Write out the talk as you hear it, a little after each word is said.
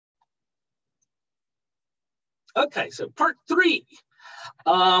Okay, so part 3,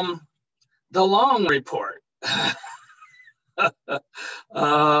 the long report.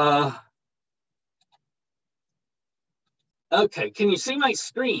 Okay, can you see my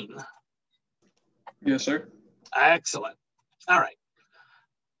screen? Yes, sir. Excellent. All right.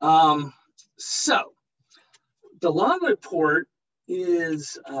 So the long report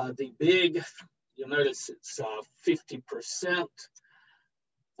is the big, you'll notice it's 50%,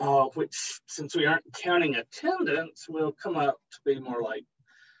 which, since we aren't counting attendance, will come out to be more like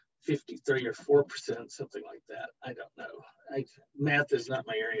 53 or 4%, something like that. I don't know. Math is not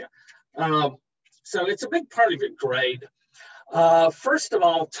my area. So it's a big part of your grade. First of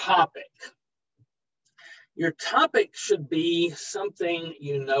all, topic. Your topic should be something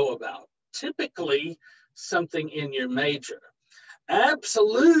you know about, typically something in your major.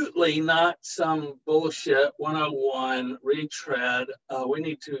 Absolutely not some bullshit 101 retread. We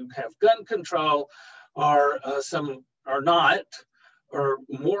need to have gun control, or some are not, or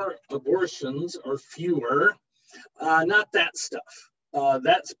more abortions or fewer. Not that stuff.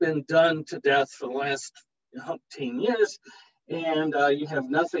 That's been done to death for the last 10 years. And you have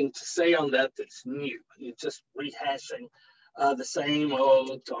nothing to say on that that's new. You're just rehashing the same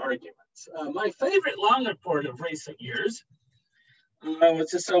old arguments. My favorite long report of recent years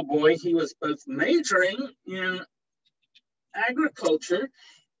was this old boy. He was both majoring in agriculture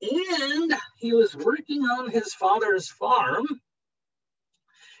and he was working on his father's farm.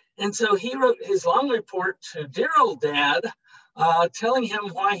 And so he wrote his long report to dear old dad, telling him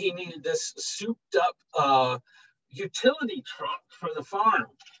why he needed this souped up utility truck for the farm.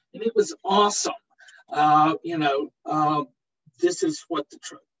 And it was awesome. This is what the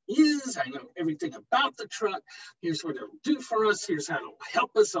truck is. I know everything about the truck. Here's what it'll do for us. Here's how it'll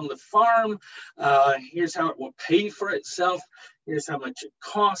help us on the farm. Here's how it will pay for itself. Here's how much it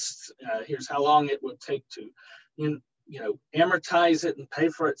costs. Here's how long it would take to, amortize it and pay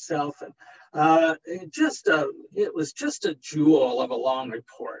for itself. And it was just a jewel of a long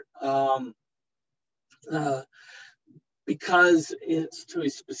report. Because it's to a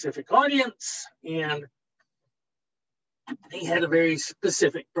specific audience, and he had a very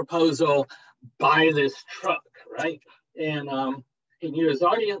specific proposal: buy this truck, right? And he knew his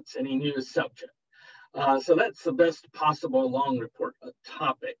audience and he knew his subject. So that's the best possible long report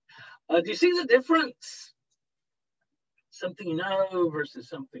topic. Do you see the difference? Something you know versus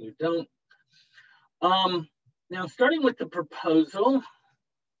something you don't. Now, starting with the proposal,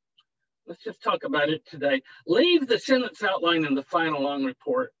 let's just talk about it today. Leave the sentence outline in the final long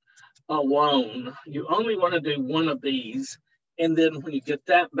report alone. You only want to do one of these. And then when you get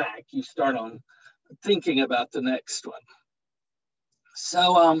that back, you start on thinking about the next one.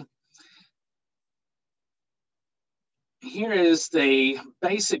 So here is the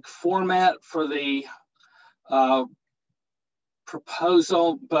basic format for the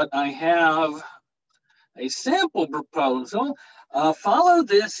proposal, but I have a sample proposal. Follow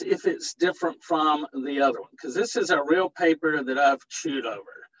this if it's different from the other one, because this is a real paper that I've chewed over.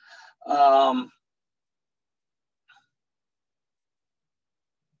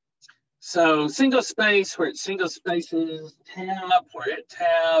 So single space where it single spaces, tab where it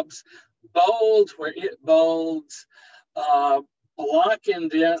tabs, bold where it bolds, block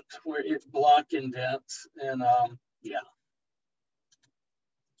indent where it block indents, and yeah.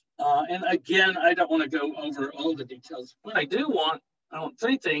 And again, I don't want to go over all the details, but I want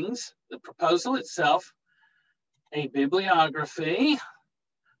 3 things: the proposal itself, a bibliography,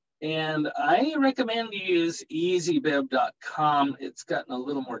 and I recommend you use easybib.com. It's gotten a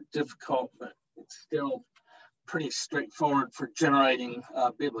little more difficult, but it's still pretty straightforward for generating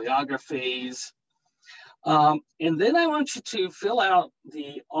bibliographies. And then I want you to fill out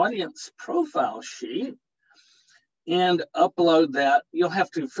the audience profile sheet and upload that. You'll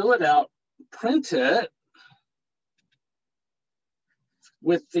have to fill it out, print it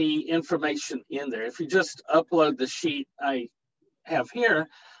with the information in there. If you just upload the sheet I have here,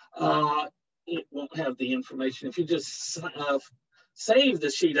 it won't have the information. If you just save the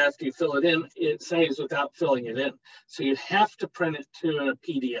sheet after you fill it in, it saves without filling it in. So you have to print it to a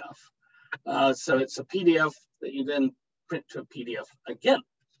PDF. So it's a PDF that you then print to a PDF again.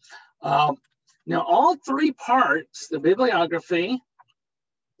 Now, all 3 parts, the bibliography,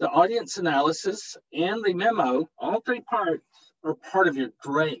 the audience analysis, and the memo, all 3 parts are part of your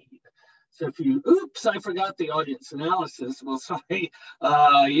grade. So if you, oops, I forgot the audience analysis, well, sorry,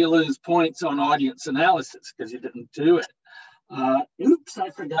 you lose points on audience analysis because you didn't do it. Oops, I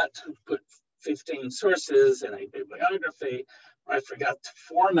forgot to put 15 sources in a bibliography. I forgot to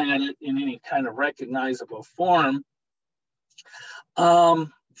format it in any kind of recognizable form.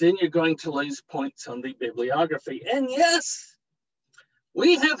 then you're going to lose points on the bibliography. And yes,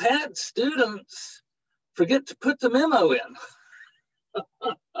 we have had students forget to put the memo in.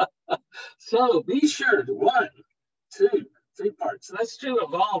 So be sure to 1, 2, 3 parts. And that's true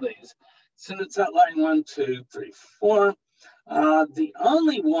of all these. Sentence outline 1, 2, 3, 4. The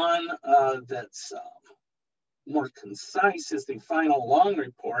only one that's more concise is the final long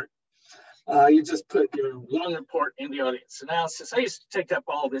report. You just put your long report in the audience analysis. I used to take up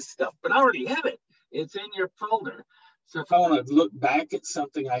all this stuff, but I already have it. It's in your folder. So if I want to look back at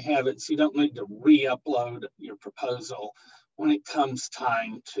something, I have it. So you don't need to re-upload your proposal when it comes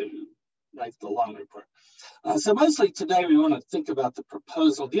time to write the long report. So mostly today we want to think about the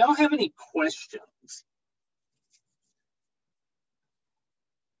proposal. Do y'all have any questions?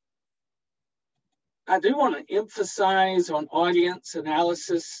 I do want to emphasize on audience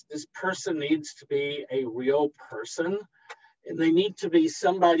analysis, this person needs to be a real person, and they need to be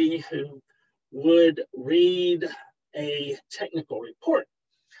somebody who would read a technical report.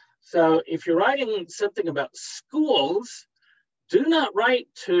 So if you're writing something about schools, do not write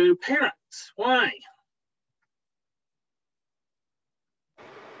to parents. Why?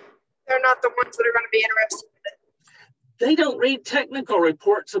 They're not the ones that are going to be interested in it. They don't read technical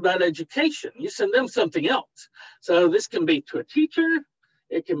reports about education. You send them something else. So this can be to a teacher,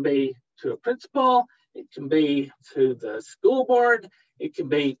 it can be to a principal, it can be to the school board, it can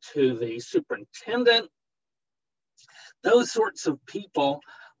be to the superintendent. Those sorts of people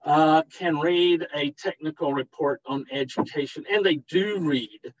can read a technical report on education, and they do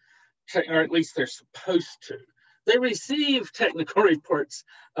read, or at least they're supposed to. They receive technical reports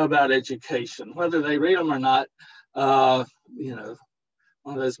about education, whether they read them or not. You know,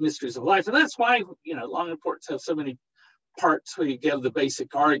 one of those mysteries of life. And that's why, you know, long reports have so many parts where you give the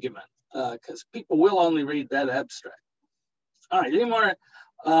basic argument, because people will only read that abstract. All right, any more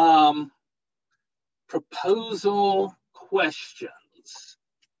proposal questions?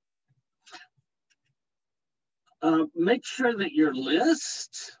 Make sure that your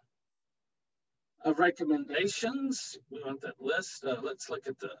list of recommendations, we want that list. Let's look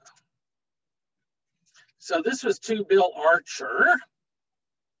at the, so this was to Bill Archer.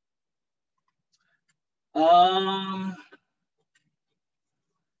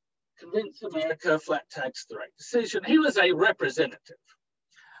 Convince America, flat tax, the right decision. He was a representative.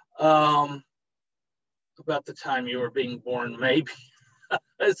 About the time you were being born, maybe.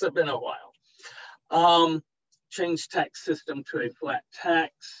 It's been a while. Change tax system to a flat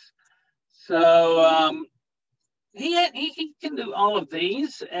tax. So he can do all of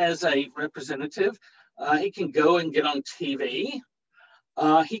these as a representative. He can go and get on TV.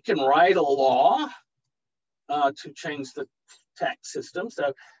 He can write a law to change the tax system.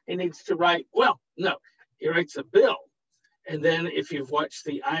 So he needs to write, well, no, he writes a bill. And then if you've watched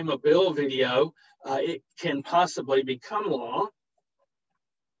the I'm a Bill video, it can possibly become law.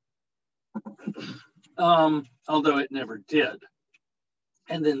 Although it never did.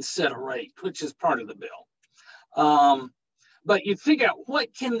 And then set a rate, which is part of the bill. But you figure out,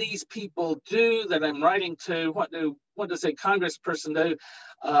 what can these people do that I'm writing to? What does a congressperson do?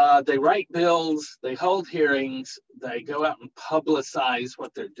 They write bills, they hold hearings, they go out and publicize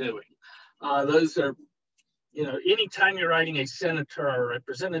what they're doing. Those are, you know, anytime you're writing a senator or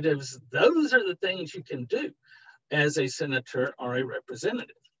representatives, those are the things you can do as a senator or a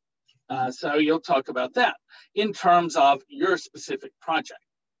representative. So you'll talk about that in terms of your specific project.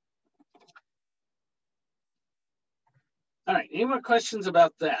 All right, any more questions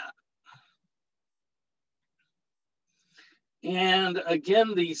about that? And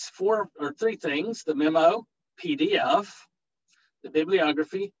again, these 4 or 3 things, the memo, PDF, the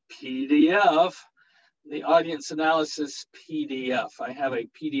bibliography, PDF, the audience analysis, PDF. I have a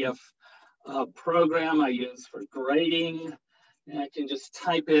PDF program I use for grading, and I can just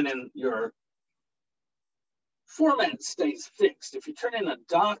type in and your format stays fixed. If you turn in a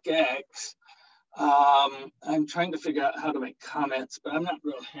docx, I'm trying to figure out how to make comments, but I'm not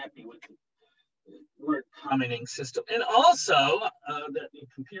real happy with the word commenting system. And also, that new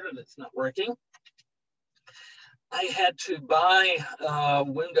computer that's not working, I had to buy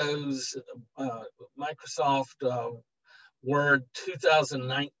Windows, Microsoft Word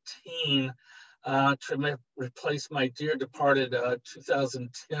 2019 to replace my dear departed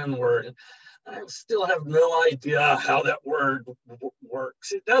 2010 Word. I still have no idea how that Word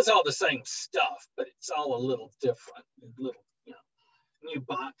works. It does all the same stuff, but it's all a little different, little, you know, new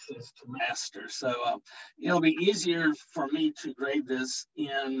boxes to master. So it'll be easier for me to grade this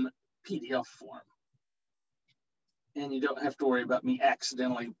in PDF form. And you don't have to worry about me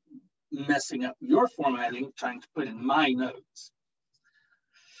accidentally messing up your formatting, trying to put in my notes.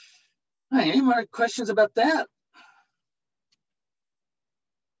 All right, any more questions about that?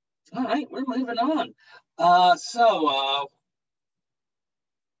 All right, we're moving on.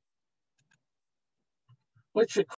 Which